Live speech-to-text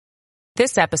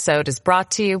This episode is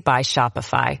brought to you by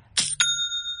Shopify.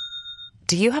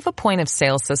 Do you have a point of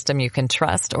sale system you can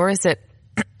trust, or is it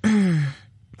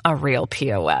a real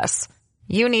POS?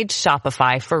 You need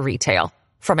Shopify for retail.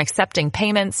 From accepting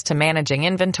payments to managing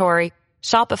inventory,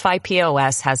 Shopify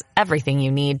POS has everything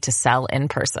you need to sell in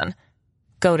person.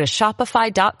 Go to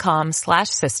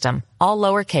shopify.com/system, all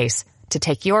lowercase, to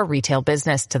take your retail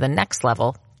business to the next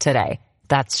level today.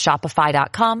 That's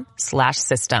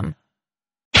shopify.com/system.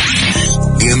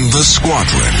 In the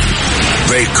squadron,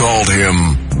 they called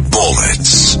him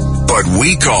Bullets, but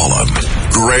we call him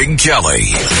Greg Kelly.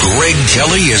 Greg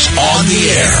Kelly is on the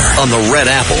air on the Red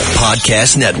Apple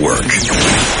Podcast Network.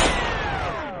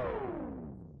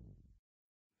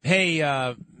 Hey,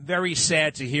 very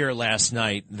sad to hear last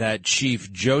night that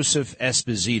Chief Joseph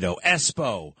Esposito,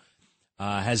 Espo,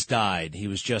 has died. He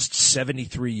was just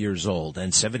 73 years old,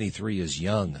 and 73 is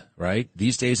young, right?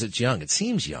 These days it's young. It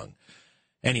seems young.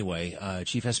 Anyway,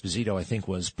 Chief Esposito, I think,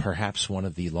 was perhaps one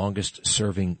of the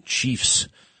longest-serving chiefs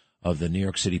of the New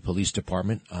York City Police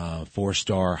Department,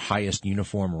 4-star, highest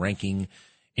uniform-ranking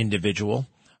individual.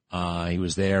 He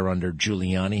was there under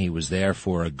Giuliani. He was there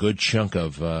for a good chunk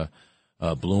of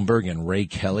Bloomberg and Ray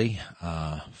Kelly.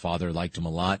 Father liked him a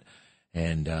lot.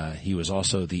 And he was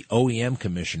also the OEM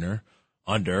commissioner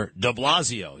under de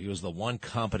Blasio. He was the one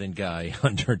competent guy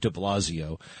under de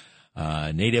Blasio.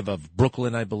 Native of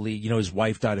Brooklyn, I believe. You know, his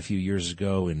wife died a few years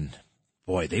ago, and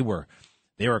boy, they were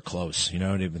close. You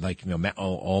know,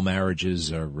 all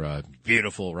marriages are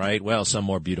beautiful, right? Well, some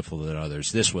more beautiful than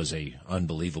others. This was a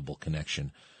unbelievable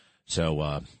connection. So,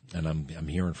 and I'm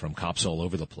hearing from cops all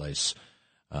over the place.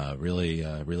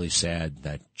 Really sad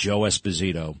that Joe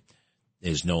Esposito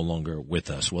is no longer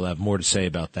with us. We'll have more to say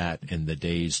about that in the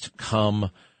days to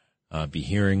come. Be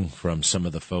hearing from some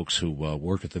of the folks who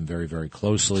worked with him very, very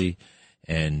closely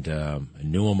and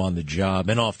knew him on the job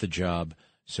and off the job.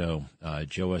 So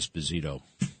Joe Esposito,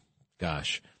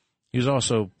 gosh, he was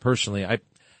also personally, I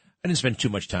didn't spend too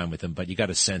much time with him, but you got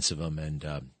a sense of him and,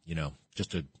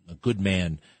 just a good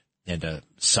man and a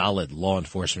solid law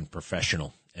enforcement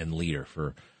professional and leader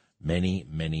for many,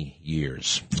 many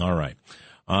years. All right.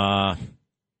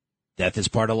 Death is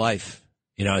part of life.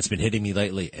 You know, it's been hitting me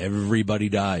lately. Everybody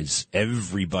dies.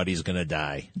 Everybody's going to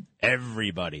die.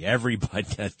 Everybody.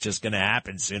 That's just going to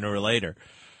happen sooner or later.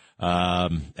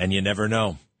 And you never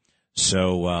know.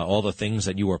 So all the things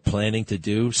that you were planning to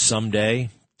do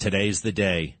someday, today's the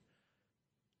day.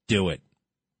 Do it.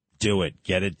 Do it.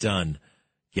 Get it done.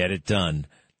 Get it done.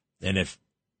 And if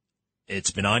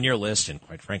it's been on your list, and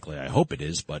quite frankly, I hope it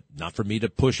is, but not for me to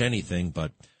push anything,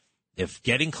 but if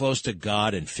getting close to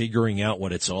God and figuring out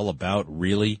what it's all about,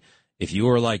 really, if you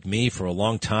were like me for a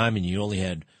long time and you only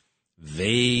had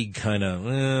vague kind of,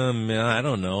 I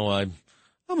don't know, I'm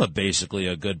basically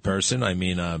a good person. I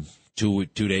mean, 2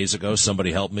 days ago,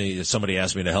 somebody asked me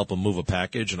to help him move a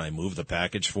package, and I moved the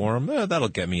package for him. That'll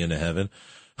get me into heaven.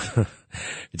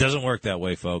 It doesn't work that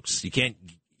way, folks. You can't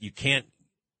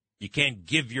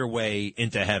give your way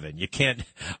into heaven. You can't,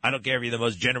 I don't care if you're the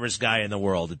most generous guy in the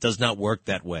world. It does not work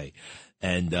that way.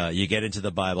 And you get into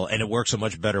the Bible, and it works a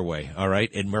much better way, all right?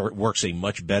 It works a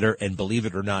much better and, believe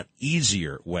it or not,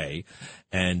 easier way.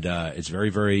 And it's very,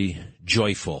 very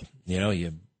joyful. You know,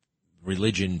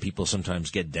 religion, people sometimes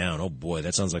get down. Oh, boy,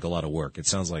 that sounds like a lot of work. It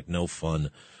sounds like no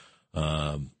fun.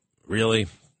 Really,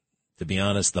 to be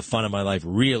honest, the fun of my life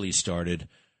really started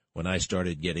when I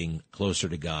started getting closer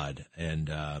to God, and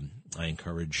I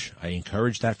encourage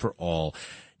that for all.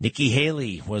 Nikki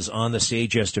Haley was on the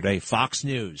stage yesterday, Fox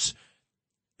News.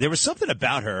 There was something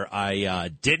about her I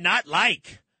did not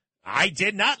like. I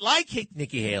did not like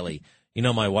Nikki Haley. You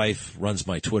know, my wife runs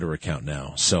my Twitter account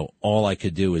now, so all I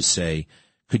could do is say,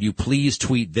 could you please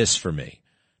tweet this for me?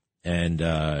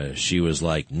 And she was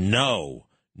like, no.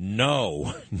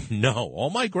 All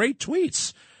my great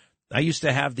tweets. I used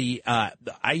to have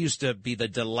I used to be the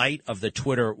delight of the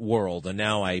Twitter world, and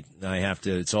now I have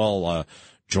to, it's all,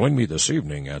 join me this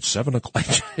evening at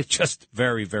 7:00. It's just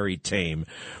very, very tame.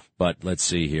 But let's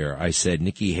see here. I said,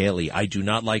 Nikki Haley, I do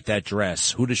not like that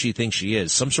dress. Who does she think she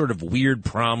is? Some sort of weird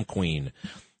prom queen.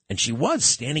 And she was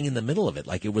standing in the middle of it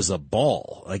like it was a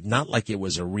ball, like not like it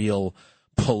was a real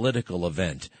political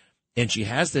event. And she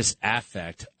has this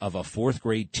affect of a fourth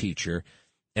grade teacher.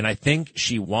 And I think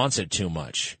she wants it too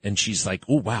much. And she's like,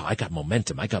 oh, wow, I got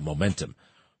momentum.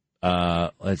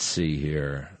 Let's see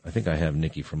here. I think I have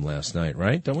Nikki from last night,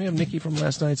 right? Don't we have Nikki from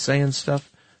last night saying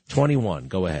stuff? 21.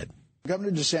 Go ahead.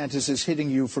 Governor DeSantis is hitting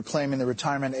you for claiming the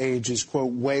retirement age is,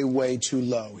 quote, way, way too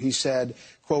low. He said,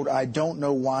 quote, I don't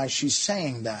know why she's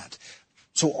saying that.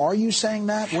 So are you saying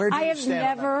that? Where do you stand? I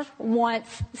have never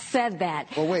once said that.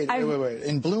 Well, wait.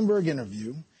 In Bloomberg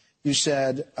interview, you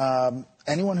said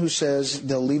anyone who says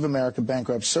they'll leave America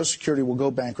bankrupt, Social Security will go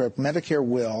bankrupt, Medicare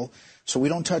will, so we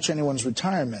don't touch anyone's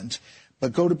retirement,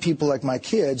 but go to people like my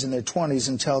kids in their 20s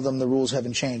and tell them the rules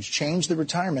haven't changed. Change the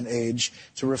retirement age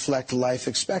to reflect life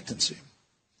expectancy.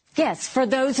 Yes, for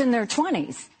those in their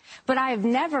 20s. But I have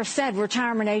never said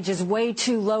retirement age is way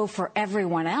too low for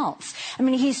everyone else. I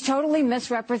mean, he's totally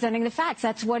misrepresenting the facts.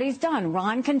 That's what he's done.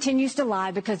 Ron continues to lie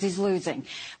because he's losing.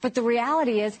 But the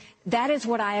reality is, that is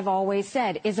what I have always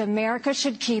said, is America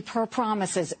should keep her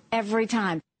promises every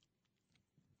time.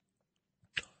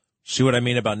 See what I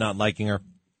mean about not liking her?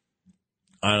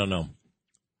 I don't know.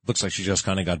 Looks like she just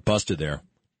kind of got busted there.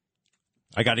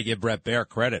 I got to give Brett Baer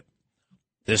credit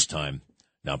this time.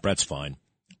 Now, Brett's fine.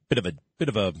 Bit of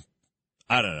a,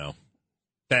 I don't know.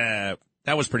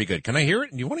 That was pretty good. Can I hear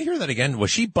it? Do you want to hear that again?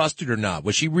 Was she busted or not?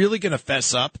 Was she really going to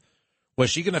fess up? Was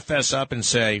she going to fess up and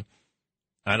say,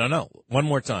 I don't know, one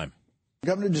more time?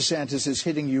 Governor DeSantis is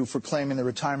hitting you for claiming the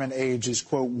retirement age is,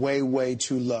 quote, way, way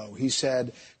too low. He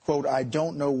said, quote, I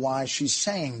don't know why she's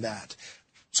saying that.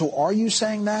 So are you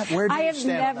saying that? Where do you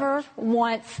stand? I have never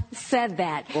once said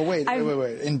that. Well, wait.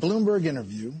 In Bloomberg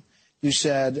interview, you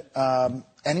said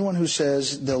anyone who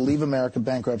says they'll leave America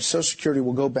bankrupt, Social Security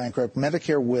will go bankrupt,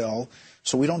 Medicare will,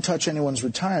 so we don't touch anyone's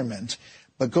retirement,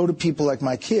 but go to people like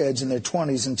my kids in their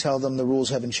 20s and tell them the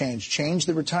rules haven't changed. Change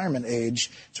the retirement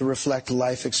age to reflect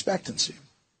life expectancy.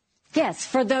 Yes,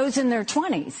 for those in their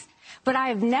 20s. But I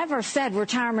have never said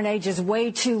retirement age is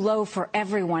way too low for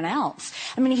everyone else.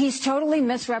 I mean, he's totally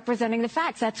misrepresenting the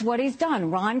facts. That's what he's done.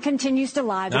 Ron continues to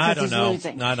lie because he's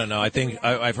losing. I don't know. I think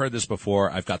I've heard this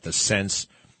before. I've got the sense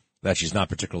that she's not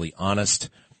particularly honest.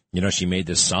 You know, she made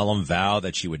this solemn vow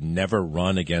that she would never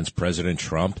run against President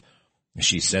Trump.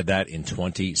 She said that in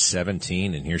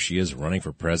 2017, and here she is running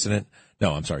for president.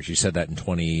 No, I'm sorry. She said that in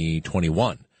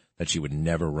 2021, that she would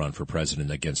never run for president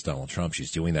against Donald Trump.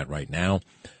 She's doing that right now.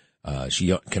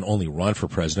 She can only run for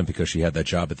president because she had that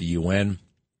job at the UN,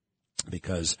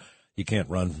 because you can't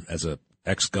run as a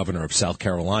ex-governor of South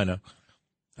Carolina.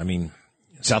 I mean,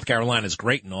 South Carolina is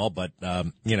great and all, but,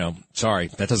 sorry,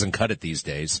 that doesn't cut it these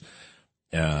days.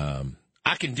 I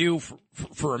can do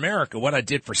for America what I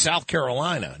did for South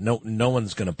Carolina. No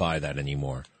one's going to buy that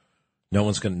anymore. No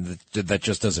one's going to, that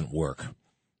just doesn't work.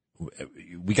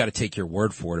 We got to take your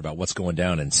word for it about what's going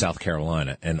down in South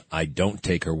Carolina, and I don't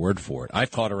take her word for it.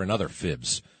 I've caught her in other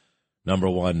fibs. Number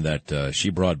one, that she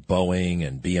brought Boeing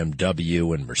and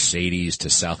BMW and Mercedes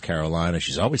to South Carolina.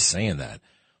 She's always saying that.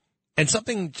 And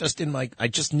something just I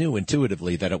just knew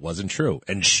intuitively that it wasn't true.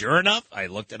 And sure enough, I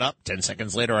looked it up. 10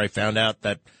 seconds later, I found out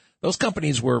that those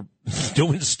companies were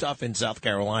doing stuff in South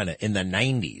Carolina in the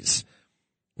 90s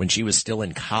when she was still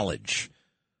in college.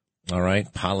 All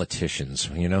right, politicians,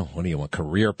 what do you want?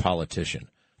 Career politician.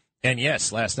 And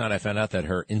yes, last night I found out that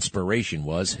her inspiration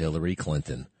was Hillary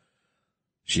Clinton.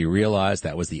 She realized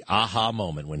that was the aha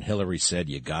moment when Hillary said,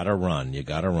 you gotta run.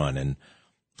 And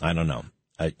I don't know.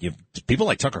 People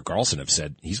like Tucker Carlson have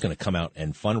said he's going to come out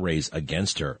and fundraise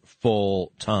against her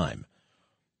full time.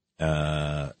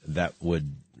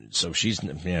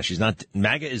 She's not,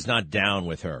 MAGA is not down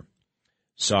with her.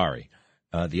 Sorry.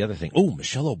 The other thing,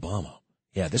 Michelle Obama.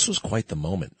 Yeah, this was quite the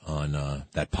moment on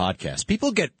that podcast.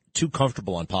 People get too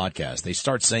comfortable on podcasts. They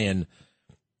start saying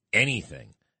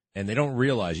anything, and they don't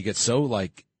realize you get so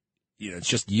it's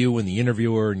just you and the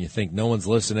interviewer, and you think no one's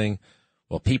listening.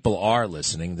 Well, people are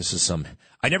listening.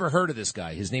 I never heard of this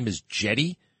guy. His name is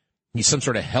Jetty. He's some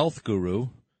sort of health guru,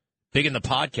 big in the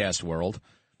podcast world.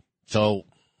 So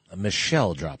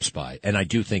Michelle drops by, and I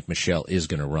do think Michelle is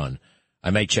going to run. I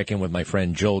may check in with my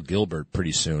friend Joel Gilbert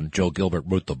pretty soon. Joel Gilbert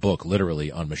wrote the book,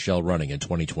 literally, on Michelle running in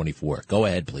 2024. Go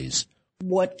ahead, please.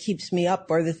 What keeps me up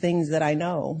are the things that I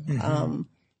know. Mm-hmm.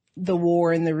 The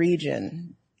war in the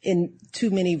region, in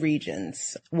too many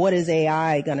regions. What is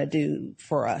AI going to do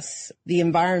for us? The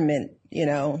environment,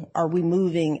 are we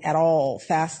moving at all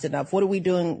fast enough? What are we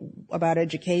doing about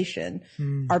education?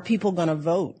 Are people going to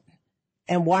vote?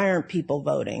 And why aren't people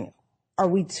voting? Are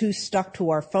we too stuck to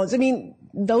our phones? I mean,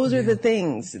 those are the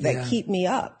things that keep me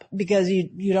up, because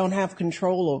you don't have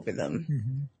control over them.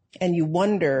 Mm-hmm. And you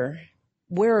wonder,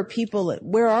 where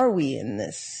are we in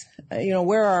this?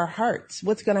 Where are our hearts?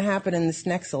 What's going to happen in this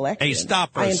next election? Hey,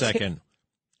 stop for a second.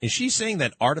 Is she saying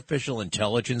that artificial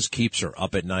intelligence keeps her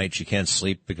up at night? She can't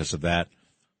sleep because of that?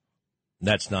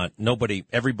 That's not,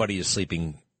 everybody is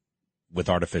sleeping with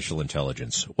artificial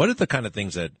intelligence. What are the kind of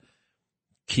things that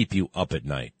keep you up at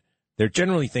night? They're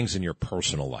generally things in your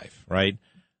personal life, right?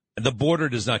 The border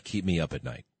does not keep me up at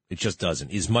night. It just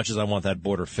doesn't. As much as I want that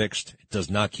border fixed, it does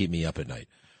not keep me up at night.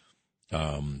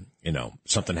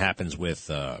 Something happens with,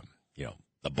 the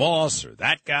boss or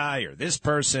that guy or this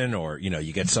person, or,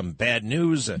 you get some bad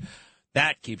news.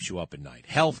 That keeps you up at night.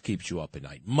 Health keeps you up at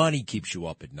night. Money keeps you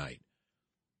up at night.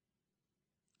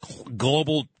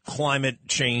 Global climate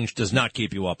change does not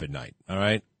keep you up at night. All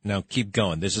right? Now keep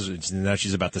going. Now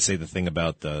she's about to say the thing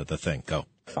about the thing. Go.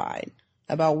 Fine.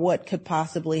 About what could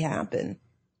possibly happen,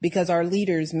 because our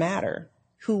leaders matter.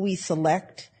 Who we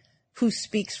select, who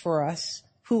speaks for us,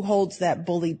 who holds that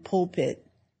bully pulpit.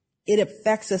 It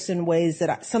affects us in ways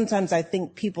that sometimes I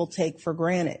think people take for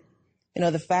granted.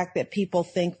 The fact that people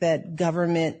think that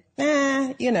government,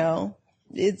 does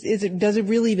it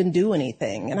really even do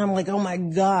anything? And I'm like, oh my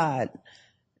God,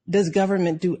 does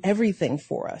government do everything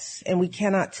for us? And we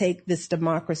cannot take this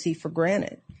democracy for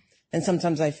granted. And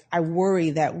sometimes I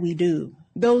worry that we do.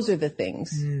 Those are the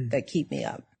things that keep me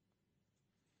up.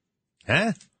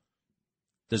 Huh?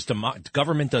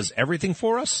 Government does everything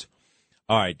for us?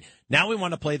 All right. Now we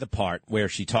want to play the part where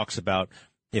she talks about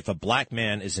if a black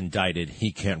man is indicted,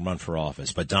 he can't run for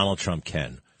office, but Donald Trump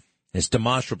can. It's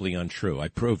demonstrably untrue. I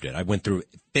proved it. I went through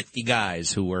 50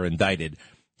 guys who were indicted,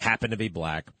 happen to be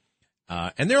black.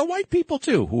 And there are white people,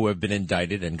 too, who have been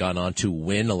indicted and gone on to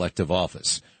win elective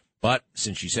office. But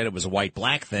since she said it was a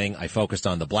white-black thing, I focused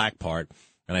on the black part,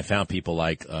 and I found people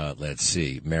like,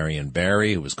 Marion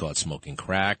Barry, who was caught smoking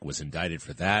crack, was indicted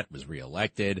for that, was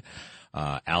reelected.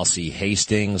 Alcee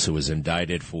Hastings, who was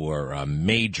indicted for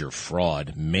major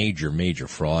fraud,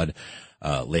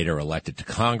 later elected to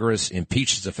Congress,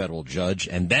 impeached as a federal judge,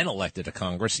 and then elected to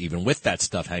Congress, even with that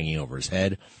stuff hanging over his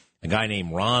head. A guy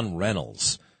named Ron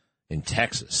Reynolds in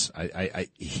Texas.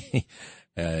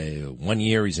 1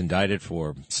 year he's indicted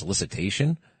for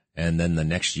solicitation, and then the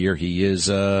next year he is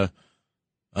a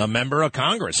member of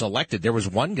Congress, elected. There was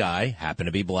one guy, happened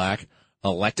to be black,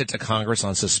 elected to Congress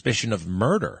on suspicion of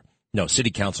murder. No,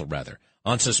 city council, rather,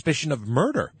 on suspicion of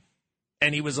murder.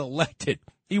 And he was elected.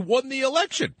 He won the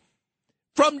election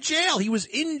from jail. He was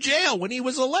in jail when he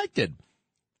was elected.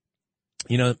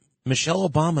 Michelle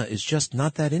Obama is just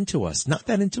not that into us, not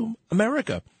that into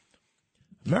America.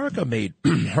 America made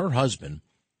her husband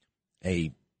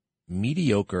a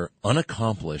mediocre,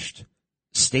 unaccomplished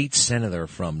state senator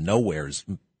from nowhere's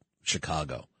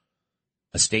Chicago,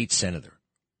 a state senator.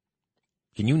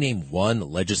 Can you name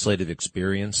one legislative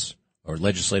experience or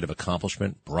legislative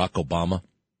accomplishment, Barack Obama,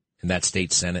 in that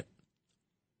state Senate?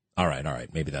 All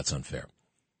right. Maybe that's unfair.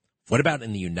 What about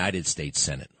in the United States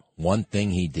Senate? One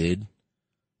thing he did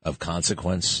of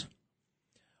consequence?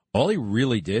 All he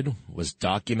really did was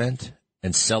document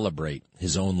and celebrate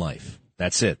his own life.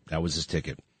 That's it. That was his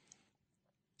ticket.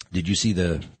 Did you see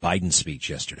the Biden speech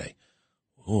yesterday?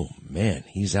 Oh, man,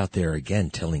 he's out there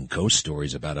again telling ghost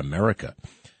stories about America.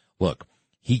 Look,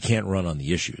 he can't run on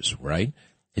the issues, right?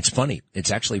 It's funny.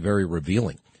 It's actually very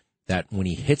revealing that when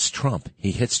he hits Trump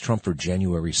for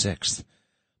January 6th.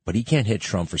 But he can't hit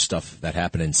Trump for stuff that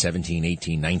happened in 17,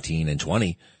 18, 19, and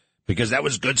 20 because that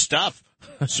was good stuff.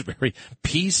 It's very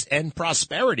peace and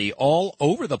prosperity all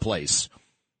over the place,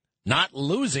 not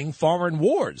losing foreign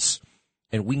wars.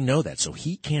 And we know that. So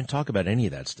he can't talk about any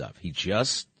of that stuff. He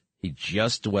just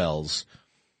dwells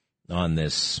on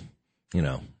this,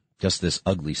 just this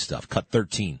ugly stuff. Cut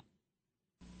 13.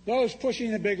 Those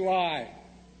pushing the big lie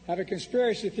have a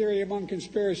conspiracy theory among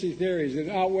conspiracy theories that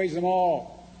outweighs them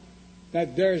all.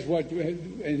 That there's what,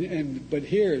 but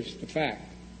here's the fact.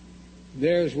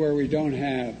 There's where we don't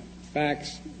have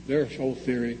facts. Their whole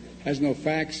theory has no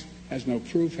facts, has no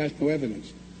proof, has no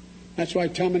evidence. That's why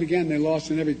time and again they lost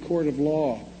in every court of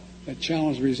law that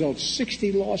challenged the results.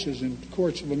 60 losses in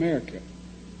courts of America.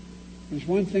 There's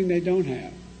one thing they don't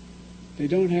have. They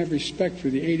don't have respect for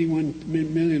the 81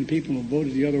 million people who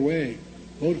voted the other way,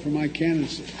 voted for my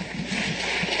candidacy,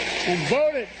 and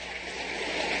voted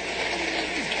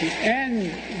to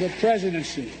end the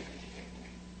presidency.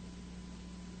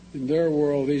 In their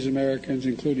world, these Americans,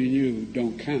 including you,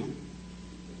 don't count.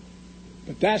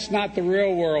 But that's not the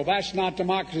real world. That's not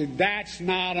democracy. That's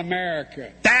not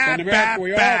America. In America,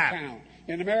 we all count.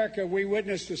 In America, we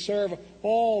witness to serve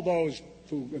all those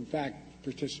who, in fact,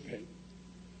 participate.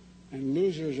 And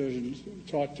losers are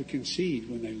taught to concede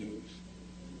when they lose.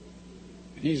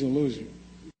 And he's a loser.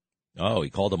 Oh, he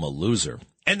called him a loser.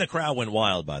 And the crowd went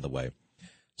wild, by the way.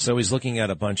 So he's looking at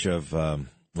a bunch of,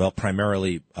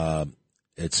 primarily,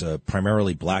 it's a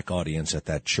primarily black audience at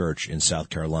that church in South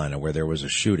Carolina where there was a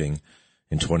shooting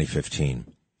in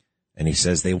 2015. And he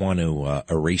says they want to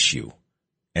erase you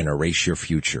and erase your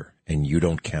future, and you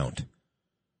don't count.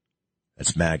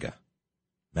 That's MAGA.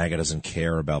 MAGA doesn't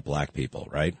care about black people,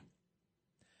 right?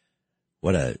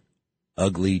 What a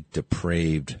ugly,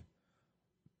 depraved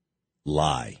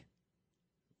lie.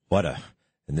 And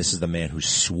this is the man who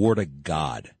swore to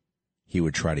God he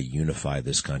would try to unify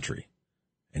this country.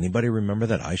 Anybody remember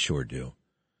that? I sure do.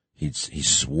 He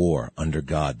swore under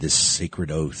God this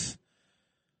sacred oath.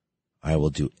 I will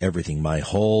do everything. My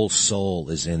whole soul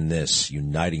is in this,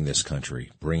 uniting this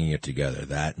country, bringing it together.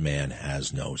 That man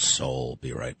has no soul.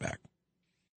 Be right back.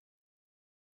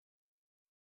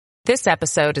 This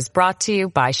episode is brought to you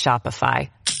by Shopify.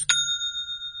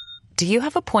 Do you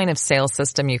have a point of sale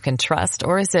system you can trust,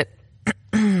 or is it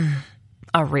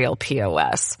a real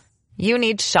POS? You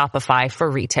need Shopify for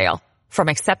retail. From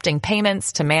accepting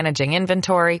payments to managing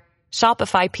inventory,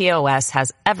 Shopify POS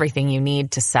has everything you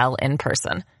need to sell in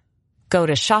person. Go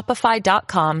to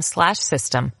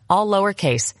shopify.com/system, all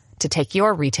lowercase, to take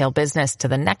your retail business to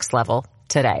the next level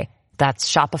today.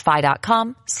 That's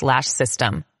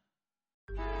shopify.com/system.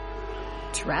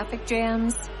 Traffic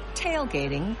jams,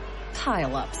 tailgating,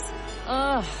 pile-ups.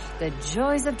 Ugh, the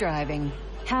joys of driving.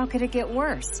 How could it get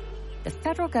worse? The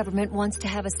federal government wants to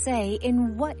have a say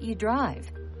in what you drive.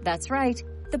 That's right.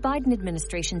 The Biden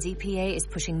administration's EPA is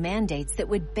pushing mandates that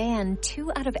would ban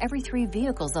 2 out of every 3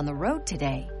 vehicles on the road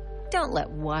today. Don't let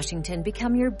Washington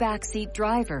become your backseat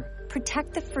driver.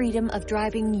 Protect the freedom of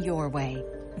driving your way.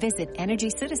 Visit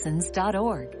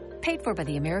EnergyCitizens.org. Paid for by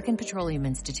the American Petroleum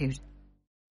Institute.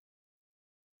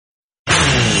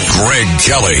 Greg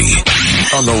Kelly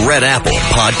on the Red Apple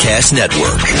Podcast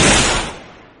Network.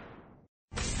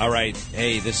 All right.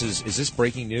 Hey, is this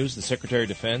breaking news? The Secretary of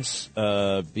Defense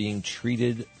being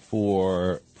treated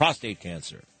for prostate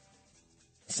cancer.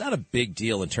 It's not a big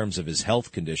deal in terms of his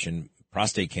health condition.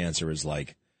 Prostate cancer is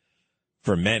like,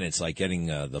 for men, it's like getting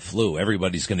the flu.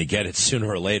 Everybody's going to get it sooner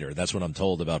or later. That's what I'm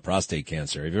told about prostate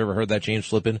cancer. Have you ever heard that, James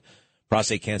Flippin?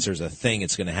 Prostate cancer is a thing.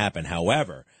 It's going to happen.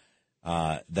 However,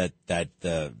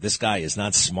 this guy is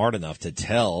not smart enough to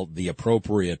tell the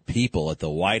appropriate people at the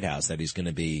White House that he's going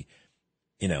to be,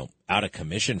 out of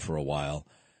commission for a while.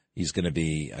 He's going to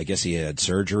be, I guess he had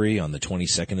surgery on the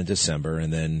 22nd of December,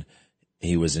 and then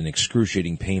he was in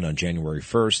excruciating pain on January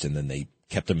 1st, and then they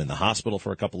kept him in the hospital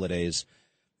for a couple of days,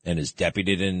 and his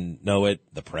deputy didn't know it.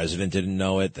 The president didn't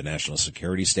know it. The national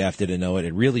security staff didn't know it.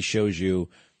 It really shows you,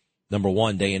 number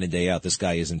one, day in and day out, this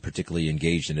guy isn't particularly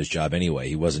engaged in his job anyway.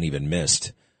 He wasn't even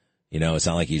missed. It's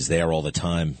not like he's there all the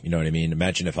time. You know what I mean?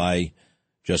 Imagine if I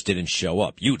just didn't show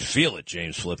up. You'd feel it,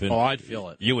 James Flippin. Oh, I'd feel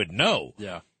it. You would know.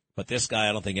 Yeah. But this guy,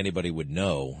 I don't think anybody would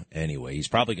know anyway. He's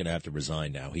probably going to have to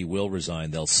resign now. He will resign.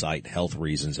 They'll cite health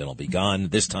reasons, and he'll be gone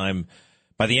this time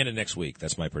by the end of next week.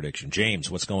 That's my prediction.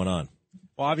 James, what's going on?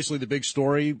 Well, obviously the big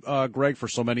story, Greg, for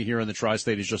so many here in the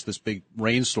tri-state is just this big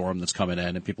rainstorm that's coming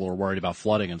in, and people are worried about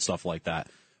flooding and stuff like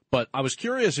that. But I was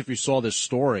curious if you saw this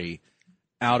story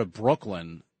out of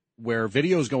Brooklyn where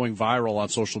videos going viral on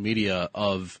social media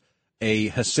of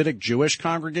a Hasidic Jewish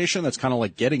congregation that's kind of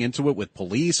like getting into it with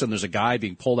police, and there's a guy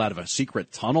being pulled out of a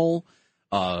secret tunnel.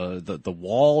 The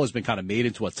wall has been kind of made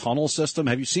into a tunnel system.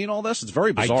 Have you seen all this? It's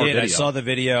very bizarre. I did. Video. I saw the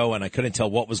video, and I couldn't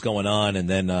tell what was going on, and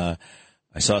then I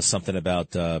saw something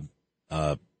about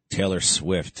Taylor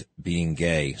Swift being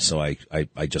gay, so I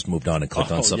just moved on and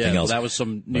clicked on something else. Well, that was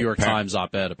some New York Times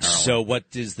op-ed, apparently. So what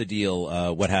is the deal?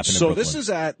 What happened in So Brooklyn? this is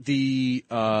at the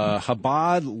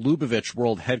Chabad Lubavitch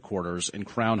World Headquarters in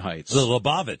Crown Heights. The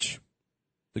Lubavitch.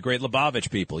 The great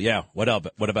Lubavitch people, yeah. What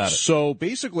about it? So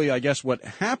basically, I guess what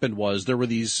happened was there were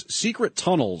these secret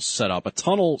tunnels set up, a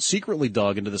tunnel secretly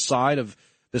dug into the side of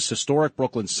this historic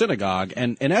Brooklyn synagogue.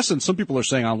 And in essence, some people are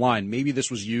saying online, maybe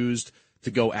this was used to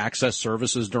go access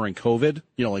services during COVID,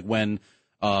 like when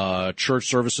church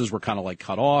services were kind of like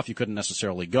cut off. You couldn't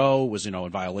necessarily go. It was, in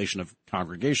violation of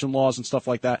congregation laws and stuff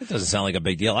like that. It doesn't sound like a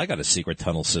big deal. I got a secret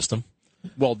tunnel system.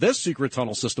 Well, this secret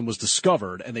tunnel system was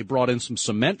discovered, and they brought in some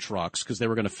cement trucks because they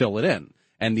were going to fill it in.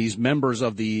 And these members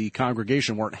of the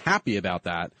congregation weren't happy about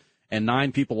that, and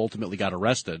 9 people ultimately got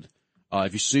arrested.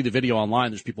 If you see the video online,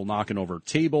 there's people knocking over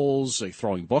tables,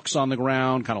 throwing books on the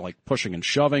ground, kind of like pushing and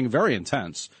shoving. Very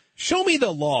intense. Show me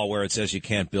the law where it says you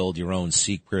can't build your own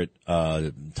secret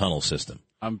tunnel system.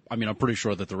 I'm pretty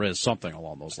sure that there is something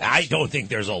along those lines. I don't think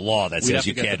there's a law that says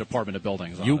you can't. Get the Department of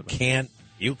Buildings. You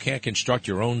can't construct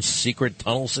your own secret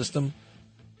tunnel system?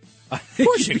 Of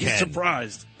course you can. can.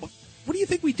 Surprised. What do you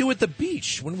think we do at the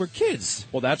beach when we're kids?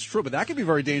 Well, that's true, but that could be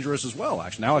very dangerous as well,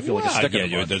 actually. Now I feel like a stick in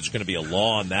the mud. There's going to be a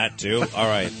law on that, too. All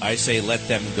right. I say let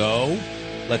them go.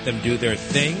 Let them do their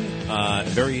thing.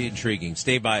 Very intriguing.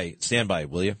 Stand by,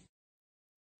 will you?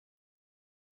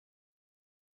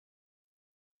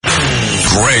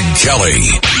 Greg Kelly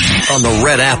on the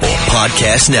Red Apple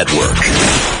Podcast Network.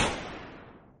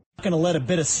 Going to let a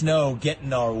bit of snow get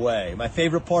in our way. My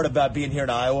favorite part about being here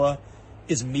in Iowa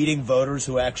is meeting voters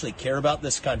who actually care about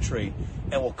this country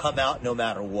and will come out no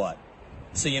matter what.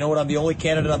 So you know what? I'm the only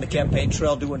candidate on the campaign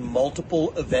trail doing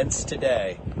multiple events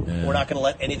today. Yeah. We're not going to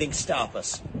let anything stop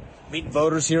us. Meeting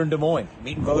voters here in Des Moines,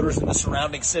 meeting voters in the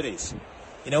surrounding cities.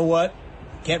 You know what?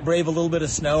 Can't brave a little bit of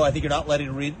snow. I think you're not ready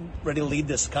to lead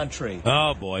this country.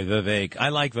 Oh, boy, Vivek. I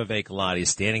like Vivek a lot.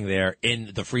 He's standing there in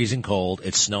the freezing cold.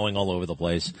 It's snowing all over the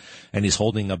place, and he's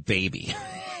holding a baby,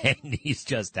 and he's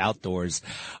just outdoors.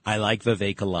 I like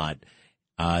Vivek a lot.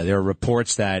 There are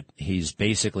reports that he's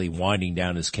basically winding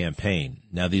down his campaign.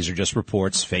 Now, these are just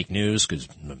reports, fake news, because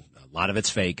a lot of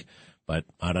it's fake, but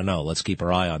I don't know. Let's keep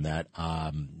our eye on that.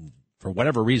 For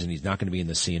whatever reason, he's not going to be in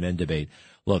the CNN debate.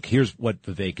 Look, here's what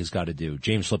Vivek has got to do.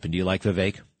 James Flippin, do you like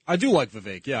Vivek? I do like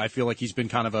Vivek, yeah. I feel like he's been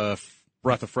kind of a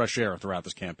breath of fresh air throughout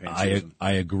this campaign season.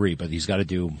 I agree, but he's got to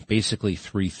do basically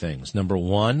three things. Number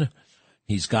one,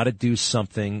 he's got to do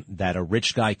something that a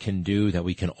rich guy can do that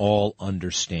we can all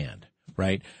understand,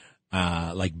 right?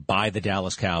 Like buy the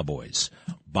Dallas Cowboys,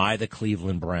 buy the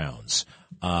Cleveland Browns,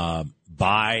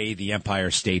 buy the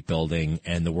Empire State Building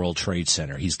and the World Trade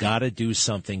Center. He's got to do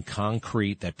something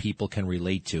concrete that people can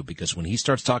relate to, because when he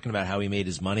starts talking about how he made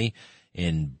his money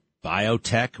in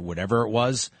biotech, whatever it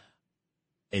was,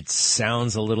 it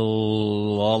sounds a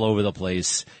little all over the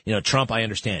place. You know, Trump, I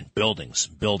understand, building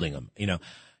them. You know,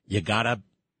 you gotta,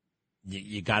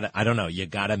 I don't know, you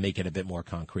gotta make it a bit more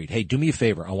concrete. Hey, do me a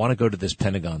favor. I want to go to this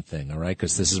Pentagon thing, all right?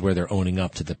 Because this is where they're owning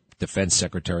up to the defense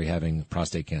secretary having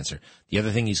prostate cancer. The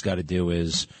other thing he's got to do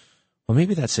is, well,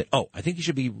 maybe that's it. Oh, I think he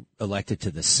should be elected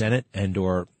to the Senate and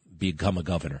or become a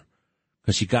governor.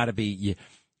 Because you got to be,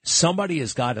 somebody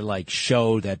has got to like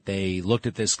show that they looked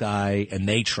at this guy and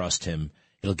they trust him.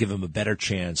 It'll give him a better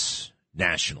chance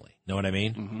nationally. Know what I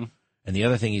mean? Mm-hmm. And the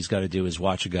other thing he's got to do is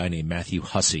watch a guy named Matthew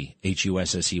Hussey,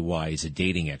 Hussey. He's a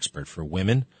dating expert for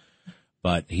women,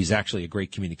 but he's actually a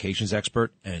great communications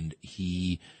expert. And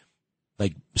he,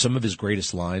 like, some of his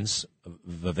greatest lines,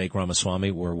 Vivek Ramaswamy,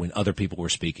 were when other people were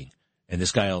speaking. And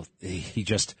this guy,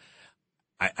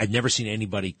 I've never seen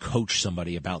anybody coach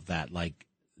somebody about that like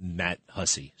Matt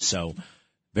Hussey. So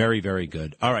very, very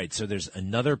good. All right. So there's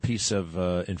another piece of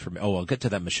information. Oh, I'll get to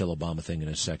that Michelle Obama thing in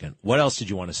a second. What else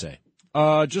did you want to say?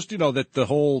 Just, you know, that the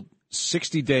whole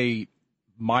 60-day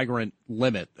migrant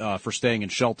limit for staying in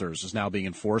shelters is now being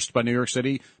enforced by New York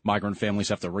City. Migrant families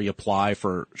have to reapply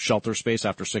for shelter space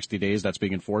after 60 days. That's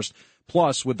being enforced.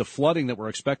 Plus, with the flooding that we're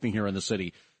expecting here in the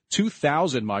city,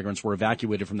 2,000 migrants were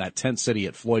evacuated from that tent city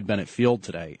at Floyd Bennett Field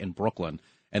today in Brooklyn,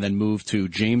 and then moved to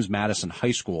James Madison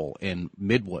High School in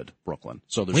Midwood, Brooklyn.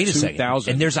 So there's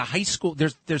 2,000. And there's a high school.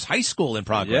 There's high school in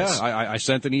progress. Yeah, I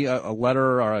sent a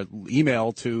letter or an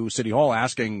email to City Hall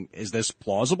asking, is this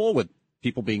plausible with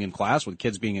people being in class, with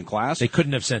kids being in class? They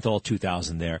couldn't have sent all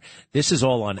 2,000 there. This is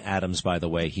all on Adams, by the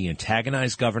way. He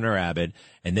antagonized Governor Abbott,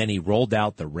 and then he rolled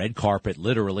out the red carpet,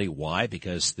 literally. Why?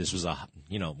 Because this was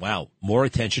more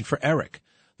attention for Eric.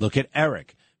 Look at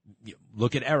Eric.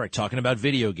 Look at Eric talking about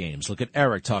video games. Look at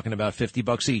Eric talking about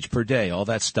 $50 each per day, all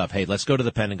that stuff. Hey, let's go to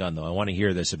the Pentagon, though. I want to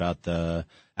hear this about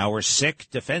our sick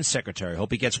defense secretary.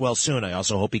 Hope he gets well soon. I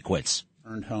also hope he quits.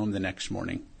 Returned home the next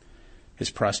morning. His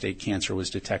prostate cancer was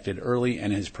detected early,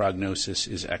 and his prognosis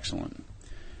is excellent.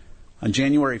 On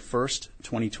January 1st,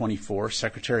 2024,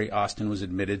 Secretary Austin was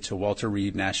admitted to Walter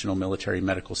Reed National Military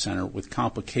Medical Center with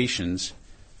complications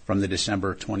from the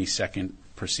December 22nd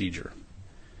procedure,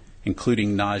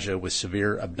 including nausea with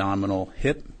severe abdominal,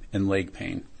 hip, and leg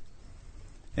pain.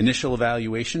 Initial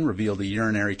evaluation revealed a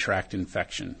urinary tract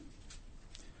infection.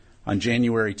 On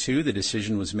January 2, the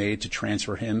decision was made to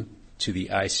transfer him to the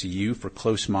ICU for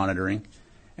close monitoring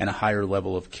and a higher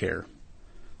level of care.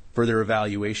 Further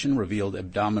evaluation revealed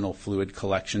abdominal fluid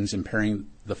collections impairing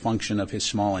the function of his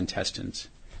small intestines.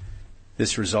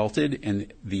 This resulted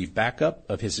in the backup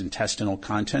of his intestinal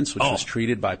contents, which was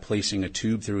treated by placing a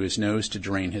tube through his nose to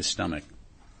drain his stomach.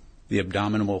 The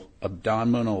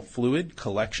abdominal fluid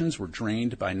collections were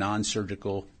drained by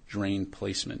non-surgical drain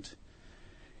placement.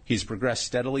 He's progressed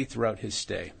steadily throughout his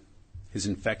stay. His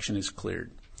infection is cleared.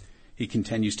 He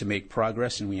continues to make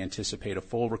progress, and we anticipate a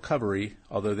full recovery,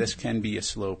 although this can be a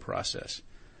slow process.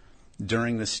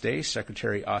 During the stay,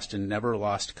 Secretary Austin never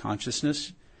lost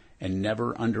consciousness and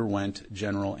never underwent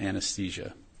general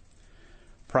anesthesia.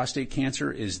 Prostate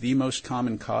cancer is the most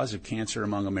common cause of cancer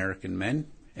among American men,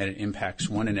 and it impacts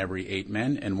 1 in every 8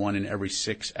 men and 1 in every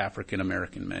 6 African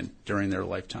American men during their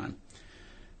lifetime.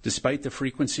 Despite the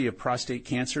frequency of prostate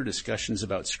cancer, discussions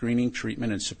about screening,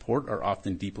 treatment, and support are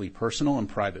often deeply personal and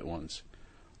private ones.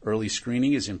 Early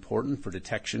screening is important for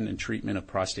detection and treatment of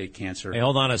prostate cancer. Hey,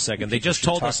 hold on a second. They just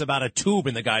told us about a tube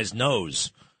in the guy's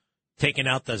nose, taking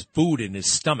out the food in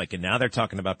his stomach, and now they're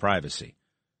talking about privacy.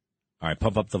 All right,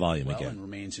 pump up the volume again. And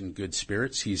remains in good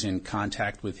spirits. He's in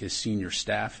contact with his senior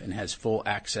staff and has full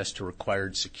access to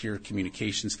required secure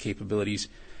communications capabilities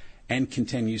and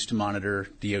continues to monitor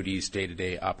DoD's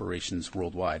day-to-day operations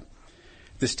worldwide.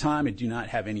 This time, I do not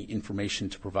have any information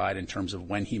to provide in terms of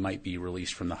when he might be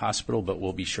released from the hospital, but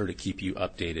we'll be sure to keep you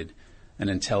updated. And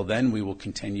until then, we will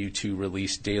continue to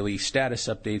release daily status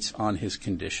updates on his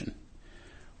condition.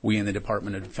 We in the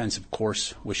Department of Defense, of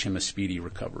course, wish him a speedy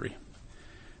recovery.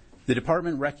 The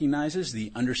Department recognizes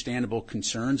the understandable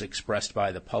concerns expressed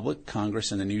by the public,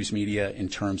 Congress, and the news media in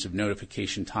terms of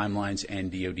notification timelines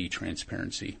and DoD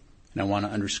transparency. And I want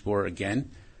to underscore again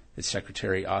that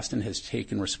Secretary Austin has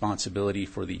taken responsibility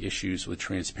for the issues with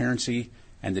transparency,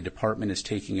 and the Department is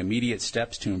taking immediate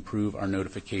steps to improve our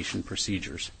notification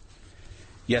procedures.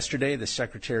 Yesterday, the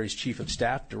Secretary's Chief of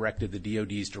Staff directed the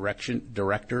DoD's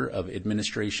Director of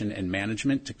Administration and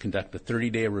Management to conduct a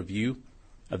 30-day review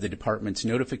of the Department's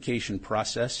notification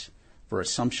process for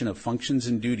assumption of functions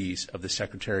and duties of the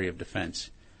Secretary of Defense.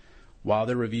 While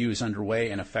the review is underway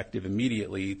and effective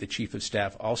immediately, the Chief of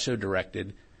Staff also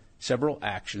directed several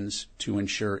actions to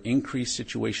ensure increased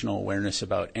situational awareness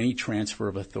about any transfer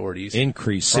of authorities.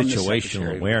 Increased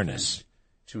situational awareness.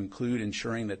 To include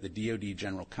ensuring that the DoD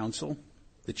General Counsel,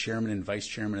 the Chairman and Vice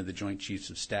Chairman of the Joint Chiefs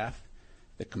of Staff,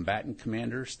 the combatant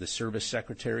commanders, the service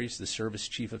secretaries, the service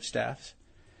chief of staffs,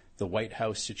 the White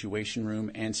House Situation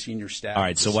Room, and senior staff. All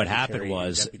right, so what happened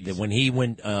was that when he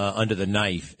went under the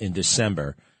knife in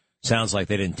December, sounds like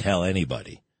they didn't tell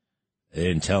anybody. They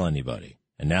didn't tell anybody.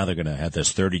 And now they're going to have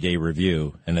this 30-day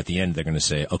review, and at the end they're going to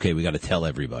say, okay, we got to tell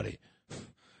everybody.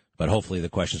 But hopefully the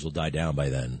questions will die down by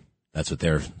then. That's what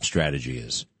their strategy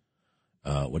is.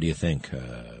 What do you think?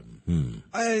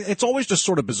 It's always just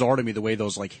sort of bizarre to me the way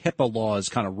those like HIPAA laws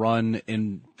kind of run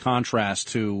in contrast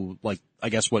to like, I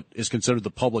guess what is considered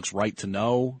the public's right to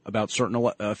know about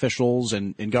certain officials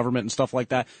and in government and stuff like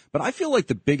that. But I feel like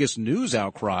the biggest news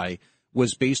outcry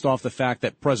was based off the fact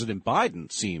that President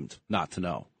Biden seemed not to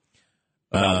know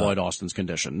about Lloyd Austin's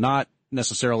condition, not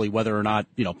necessarily whether or not,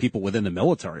 people within the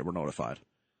military were notified.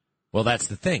 Well, that's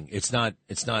the thing. It's not,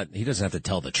 he doesn't have to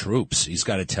tell the troops. He's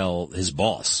got to tell his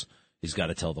boss. He's got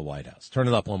to tell the White House. Turn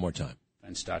it up one more time.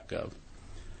 Defense.gov.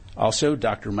 Also,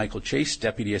 Dr. Michael Chase,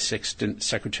 Deputy Assistant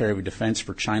Secretary of Defense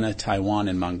for China, Taiwan,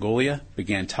 and Mongolia,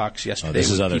 began talks yesterday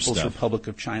with the People's Republic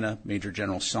of China, Major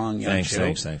General Song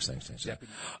Yang-cho. Thanks.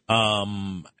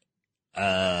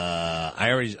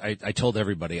 I told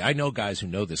everybody, I know guys who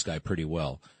know this guy pretty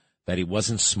well, that he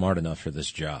wasn't smart enough for this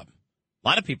job. A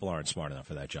lot of people aren't smart enough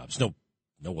for that job. It's no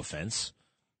offense.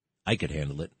 I could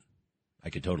handle it. I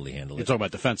could totally handle it. You're talking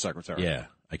about Defense Secretary. Yeah,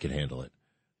 I could handle it.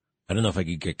 I don't know if I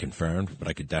could get confirmed, but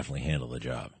I could definitely handle the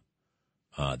job.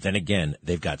 Then again,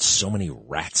 they've got so many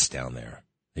rats down there.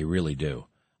 They really do.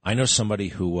 I know somebody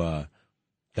who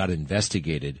got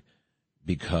investigated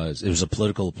because it was a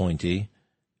political appointee,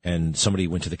 and somebody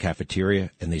went to the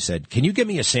cafeteria, and they said, can you get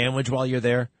me a sandwich while you're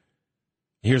there?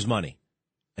 Here's money.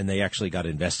 And they actually got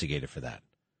investigated for that.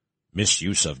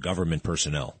 Misuse of government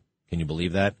personnel. Can you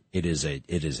believe that? It is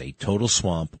a total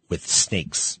swamp with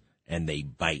snakes, and they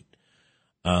bite.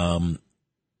 All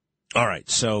right,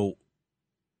 so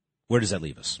where does that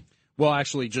leave us? Well,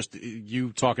 actually, just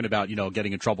you talking about,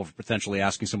 getting in trouble for potentially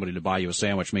asking somebody to buy you a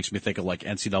sandwich makes me think of like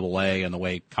NCAA and the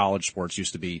way college sports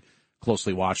used to be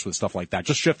closely watched with stuff like that.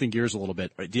 Just shifting gears a little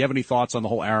bit. Do you have any thoughts on the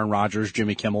whole Aaron Rodgers,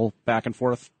 Jimmy Kimmel back and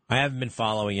forth? I haven't been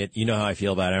following it. You know how I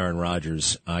feel about Aaron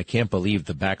Rodgers. I can't believe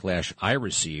the backlash I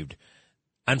received.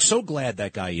 I'm so glad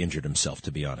that guy injured himself,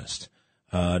 to be honest.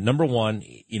 Number one,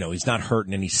 he's not hurt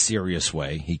in any serious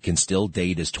way. He can still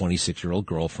date his 26-year-old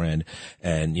girlfriend,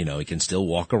 and, he can still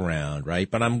walk around, right?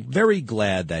 But I'm very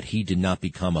glad that he did not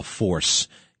become a force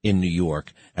in New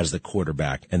York as the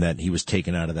quarterback and that he was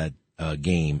taken out of that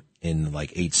game in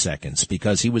like 8 seconds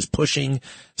because he was pushing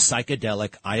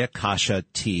psychedelic ayahuasca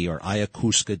tea or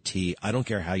ayahuasca tea. I don't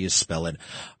care how you spell it.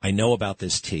 I know about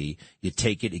this tea. You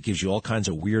take it. It gives you all kinds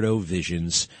of weirdo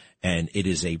visions, and it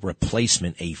is a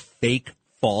replacement, a fake,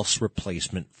 false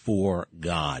replacement for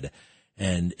God.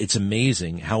 And it's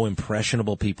amazing how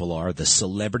impressionable people are, the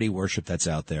celebrity worship that's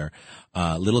out there.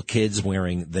 Little kids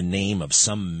wearing the name of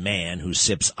some man who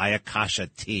sips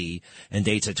ayahuasca tea and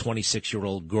dates a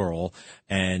 26-year-old girl.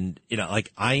 And,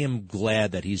 I am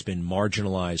glad that he's been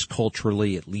marginalized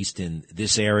culturally, at least in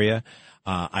this area.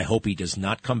 I hope he does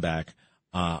not come back.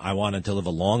 I want him to live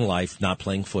a long life not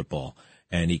playing football.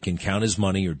 and he can count his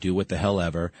money or do what the hell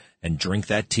ever and drink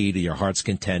that tea to your heart's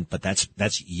content. But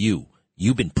that's you.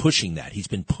 You've been pushing that. He's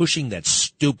been pushing that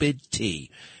stupid tea.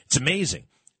 It's amazing.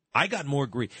 I got more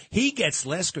grief. He gets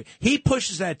less grief. He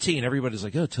pushes that tea, and everybody's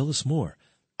like, oh, tell us more.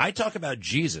 I talk about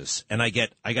Jesus, and I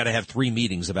got to have 3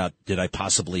 meetings about did I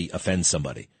possibly offend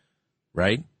somebody,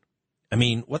 right? I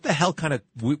mean, what the hell kind of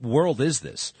world is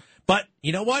this? But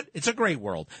you know what? It's a great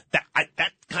world.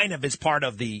 That kind of is part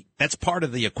of the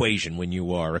equation when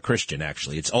you are a Christian.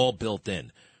 Actually, it's all built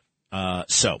in. But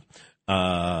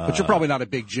you're probably not a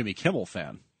big Jimmy Kimmel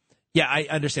fan. Yeah, I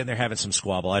understand they're having some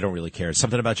squabble. I don't really care.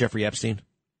 Something about Jeffrey Epstein?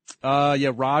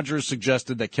 Yeah, Rodgers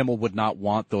suggested that Kimmel would not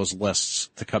want those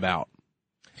lists to come out.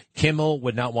 Kimmel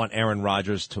would not want Aaron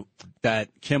Rodgers to... That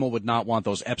Kimmel would not want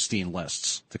those Epstein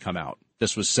lists to come out.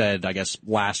 This was said, I guess,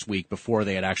 last week before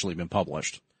they had actually been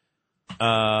published.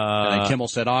 And then Kimmel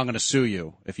said, I'm going to sue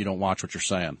you if you don't watch what you're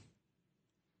saying.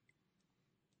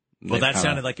 Well, that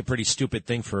sounded like a pretty stupid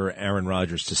thing for Aaron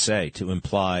Rodgers to say, to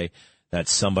imply that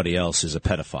somebody else is a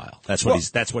pedophile.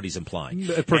 That's what he's implying.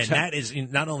 And that is,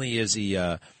 not only is he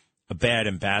a bad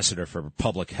ambassador for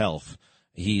public health,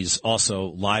 he's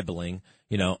also libeling,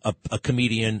 a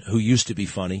comedian who used to be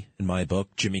funny in my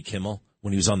book, Jimmy Kimmel,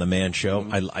 when he was on the Man Show.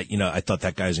 I thought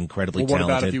that guy's incredibly talented.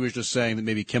 What about if he was just saying that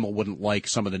maybe Kimmel wouldn't like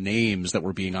some of the names that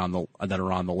were being that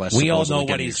are on the list? We all know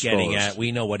what he's getting at.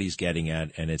 We know what he's getting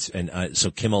at, and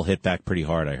so Kimmel hit back pretty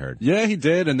hard, I heard. Yeah, he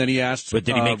did, and then he asked. But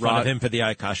did he make fun of him for the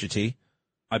Akasha tea?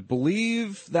 I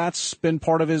believe that's been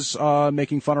part of his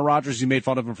making fun of Rodgers. He made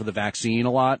fun of him for the vaccine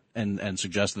a lot, and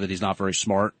suggested that he's not very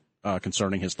smart.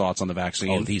 Concerning his thoughts on the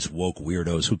vaccine. Oh, these woke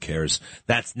weirdos. Who cares?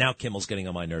 Now Kimmel's getting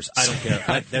on my nerves. I don't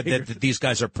care. These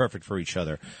guys are perfect for each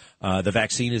other. The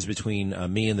vaccine is between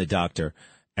me and the doctor.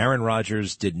 Aaron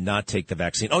Rodgers did not take the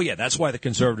vaccine. Oh, yeah, that's why the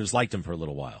conservatives liked him for a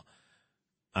little while.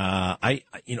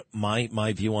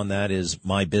 My view on that is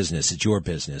my business. It's your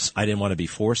business. I didn't want to be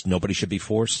forced. Nobody should be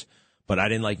forced. But I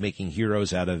didn't like making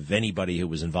heroes out of anybody who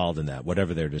was involved in that,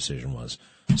 whatever their decision was.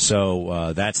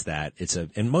 So that's that.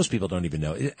 And most people don't even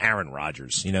know. Aaron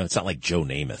Rodgers, it's not like Joe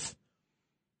Namath.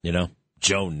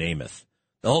 Joe Namath.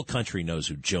 The whole country knows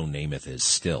who Joe Namath is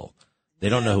still. They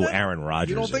don't know who Aaron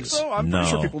Rodgers is. You don't think so? I'm pretty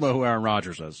sure people know who Aaron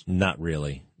Rodgers is. Not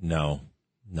really. No,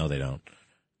 they don't.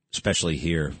 Especially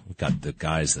here. We've got the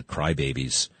guys, the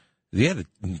crybabies. They had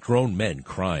grown men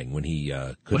crying when he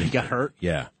when he got hurt?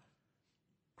 Yeah.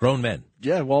 Grown men.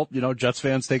 Yeah, well, Jets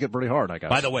fans take it pretty hard, I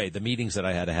guess. By the way, the meetings that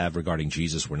I had to have regarding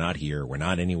Jesus were not here. We're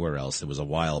not anywhere else. It was a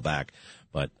while back,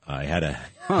 but I had a,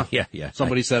 yeah.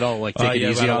 Somebody said, take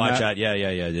it easy on that.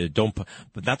 Yeah.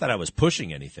 But not that I was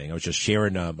pushing anything. I was just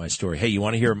sharing my story. Hey, you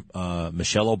want to hear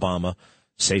Michelle Obama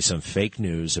say some fake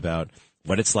news about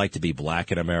what it's like to be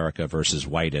black in America versus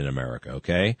white in America,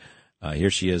 okay? Here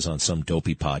she is on some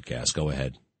dopey podcast. Go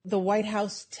ahead. The White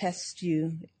House tests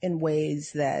you in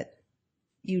ways that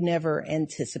you never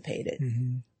anticipated.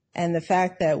 Mm-hmm. And the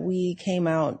fact that we came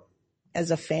out as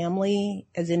a family,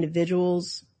 as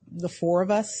individuals, the 4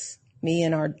 of us, me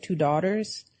and our 2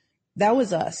 daughters, that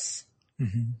was us.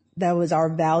 Mm-hmm. That was our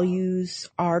values,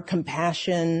 our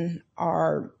compassion,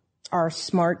 our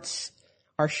smarts,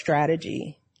 our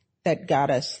strategy that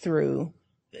got us through.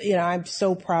 I'm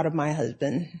so proud of my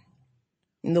husband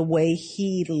and the way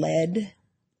he led,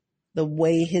 the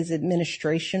way his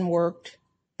administration worked,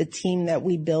 the team that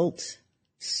we built.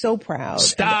 So proud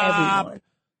of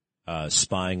everyone.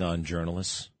 Spying on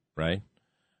journalists, right?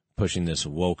 Pushing this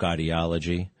woke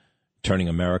ideology, turning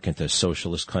America into a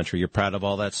socialist country. You're proud of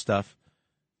all that stuff?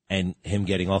 And him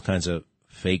getting all kinds of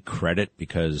fake credit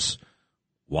because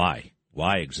why?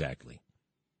 Why exactly?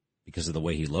 Because of the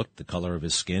way he looked, the color of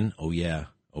his skin? Oh, yeah.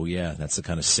 That's the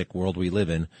kind of sick world we live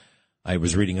in. I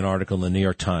was reading an article in the New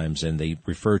York Times, and they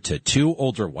referred to 2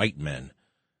 older white men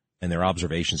and their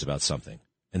observations about something.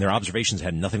 And their observations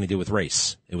had nothing to do with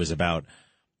race. It was about,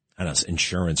 I don't know,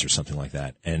 insurance or something like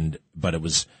that. But it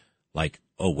was like,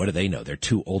 oh, what do they know? They're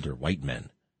 2 older white men.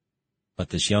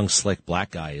 But this young, slick black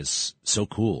guy is so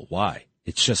cool. Why?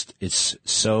 It's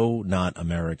so not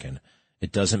American.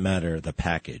 It doesn't matter the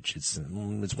package. It's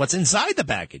what's inside the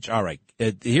package. All right.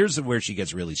 Here's where she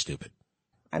gets really stupid.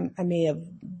 I may have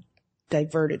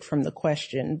diverted from the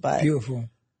question, but beautiful.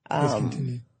 Let's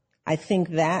continue. I think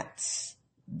that's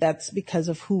because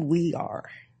of who we are.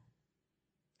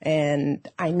 And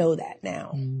I know that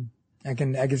now. I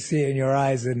can see it in your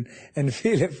eyes and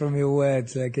feel it from your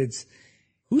words. Like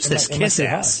who's this kiss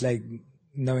ass? Like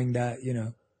knowing that,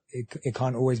 it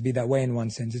can't always be that way in one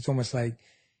sense. It's almost like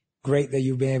great that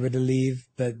you've been able to leave,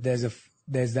 but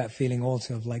there's that feeling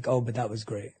also of like, oh, but that was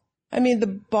great. I mean, the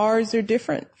bars are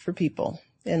different for people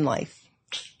in life.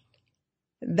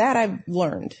 That I've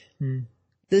learned.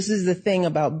 This is the thing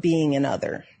about being an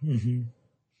other.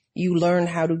 You learn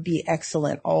how to be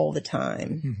excellent all the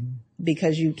time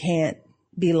because you can't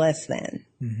be less than.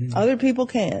 Other people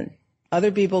can.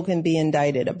 Other people can be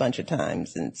indicted a bunch of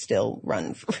times and still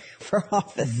run for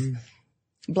office.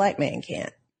 Black man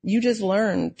can't. You just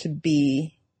learn to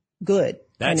be good.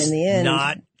 That's and in the end,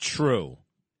 not true.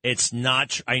 It's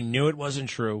not. I knew it wasn't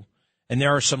true. And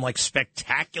there are some like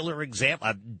spectacular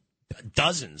examples,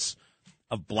 dozens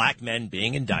of black men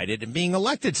being indicted and being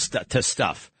elected to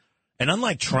stuff. And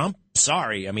unlike Trump,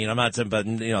 sorry, I mean, I'm not saying, but,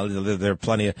 you know, there are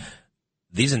plenty of,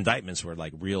 these indictments were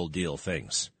like real deal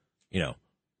things, you know,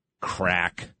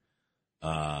 crack,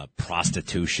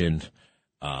 prostitution,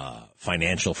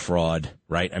 financial fraud,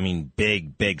 right? I mean,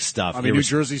 big stuff. I mean, New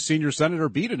Jersey's senior senator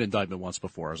beat an indictment once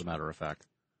before, as a matter of fact.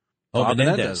 Oh,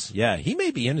 Menendez. Yeah, he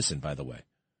may be innocent, by the way.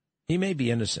 He may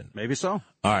be innocent. Maybe so.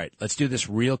 All right, let's do this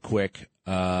real quick.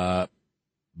 Barbara.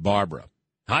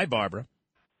 Hi, Barbara.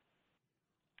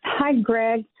 Hi,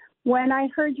 Greg. When I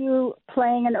heard you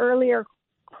playing an earlier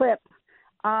clip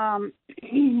about,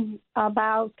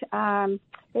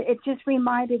 it just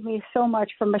reminded me so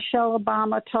much from Michelle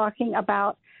Obama talking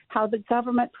about how the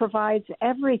government provides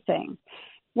everything.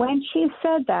 When she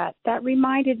said that, that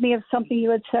reminded me of something you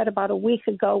had said about a week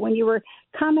ago when you were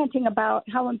commenting about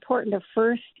how important a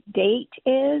first date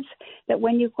is, that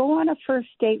when you go on a first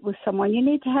date with someone, you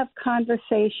need to have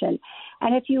conversation.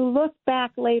 And if you look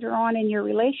back later on in your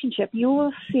relationship, you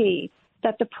will see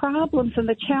that the problems and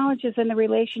the challenges in the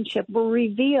relationship were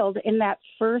revealed in that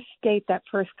first date, that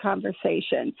first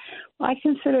conversation. I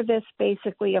consider this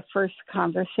basically a first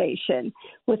conversation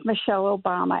with Michelle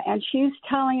Obama, and she's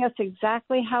telling us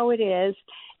exactly how it is.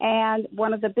 And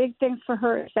one of the big things for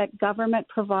her is that government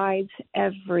provides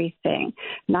everything,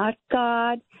 not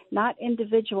God, not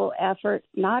individual effort,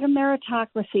 not a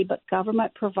meritocracy, but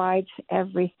government provides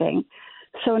everything.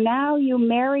 So now you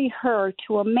marry her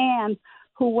to a man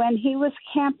who, when he was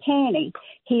campaigning,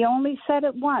 he only said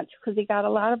it once because he got a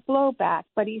lot of blowback,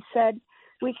 but he said,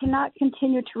 we cannot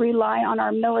continue to rely on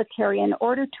our military in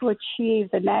order to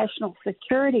achieve the national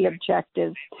security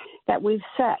objectives that we've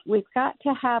set. We've got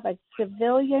to have a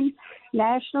civilian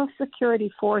national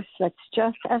security force that's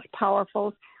just as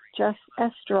powerful, just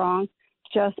as strong,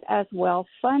 just as well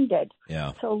funded.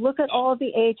 Yeah. So look at all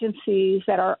the agencies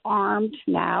that are armed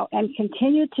now and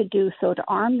continue to do so to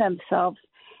arm themselves.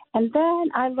 And then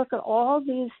I look at all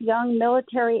these young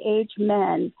military-age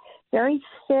men, very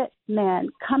fit men,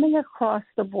 coming across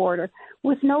the border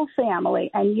with no family.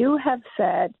 And you have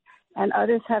said, and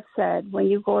others have said, when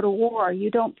you go to war, you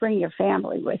don't bring your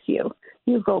family with you.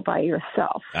 You go by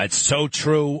yourself. That's so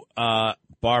true.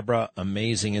 Barbara,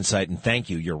 amazing insight, and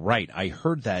thank you. You're right. I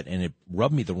heard that, and it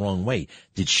rubbed me the wrong way.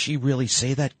 Did she really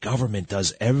say that? Government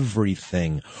does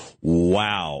everything.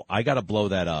 Wow. I got to blow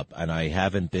that up, and I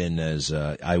haven't been as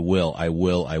I will.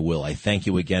 I thank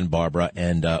you again, Barbara,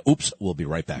 and we'll be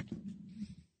right back.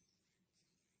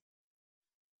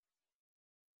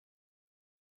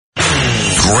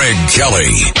 Greg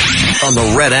Kelly on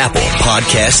the Red Apple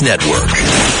Podcast Network.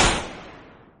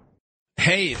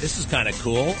 Hey, this is kind of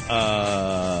cool.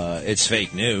 It's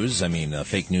fake news. I mean,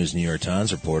 fake news, New York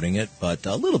Times reporting it, but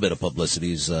a little bit of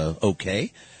publicity is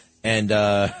okay. And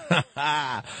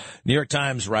New York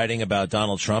Times writing about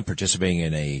Donald Trump participating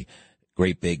in a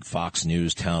great big Fox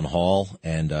News town hall.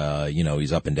 And,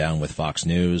 he's up and down with Fox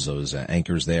News. Those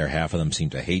anchors there, half of them seem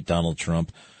to hate Donald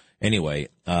Trump. Anyway,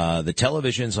 the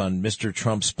televisions on Mr.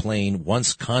 Trump's plane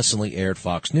once constantly aired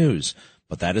Fox News.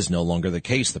 But that is no longer the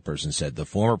case, the person said. The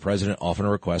former president often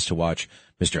requests to watch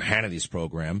Mr. Hannity's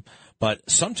program, but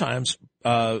sometimes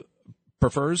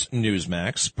prefers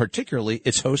Newsmax, particularly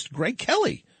its host, Greg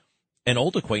Kelly, an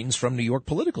old acquaintance from New York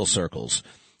political circles.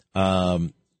 How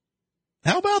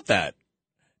about that?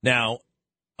 Now,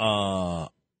 I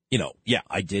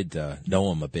did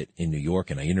know him a bit in New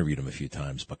York, and I interviewed him a few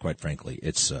times, but quite frankly,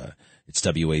 it's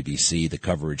WABC, the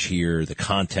coverage here, the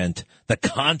content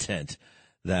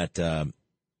that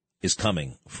is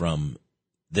coming from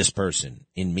this person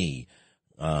in me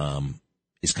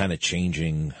is kind of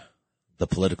changing the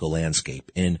political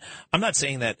landscape. And I'm not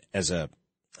saying that as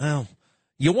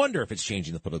you wonder if it's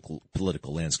changing the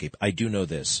political landscape. I do know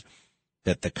this,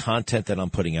 that the content that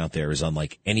I'm putting out there is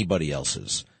unlike anybody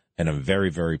else's, and I'm very,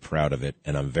 very proud of it,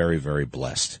 and I'm very, very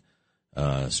blessed,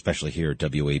 especially here at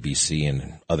WABC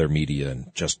and other media, and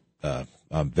just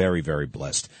I'm very, very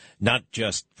blessed, not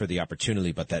just for the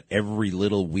opportunity, but that every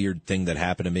little weird thing that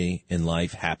happened to me in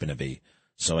life happened to me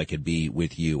so I could be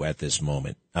with you at this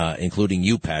moment, including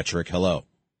you, Patrick. Hello.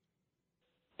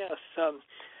 Yes.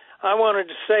 I wanted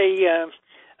to say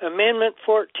Amendment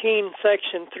 14,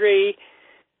 Section 3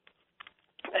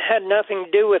 had nothing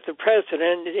to do with the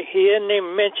president. He didn't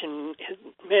even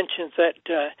mentions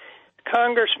that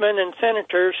congressmen and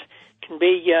senators can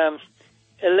be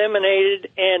eliminated,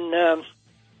 and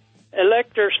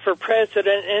electors for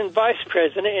president and vice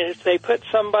president. And if they put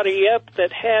somebody up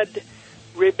that had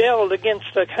rebelled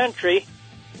against the country,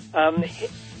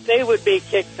 they would be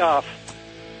kicked off.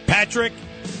 Patrick,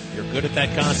 you're good at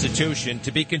that Constitution.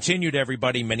 To be continued,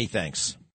 everybody. Many thanks.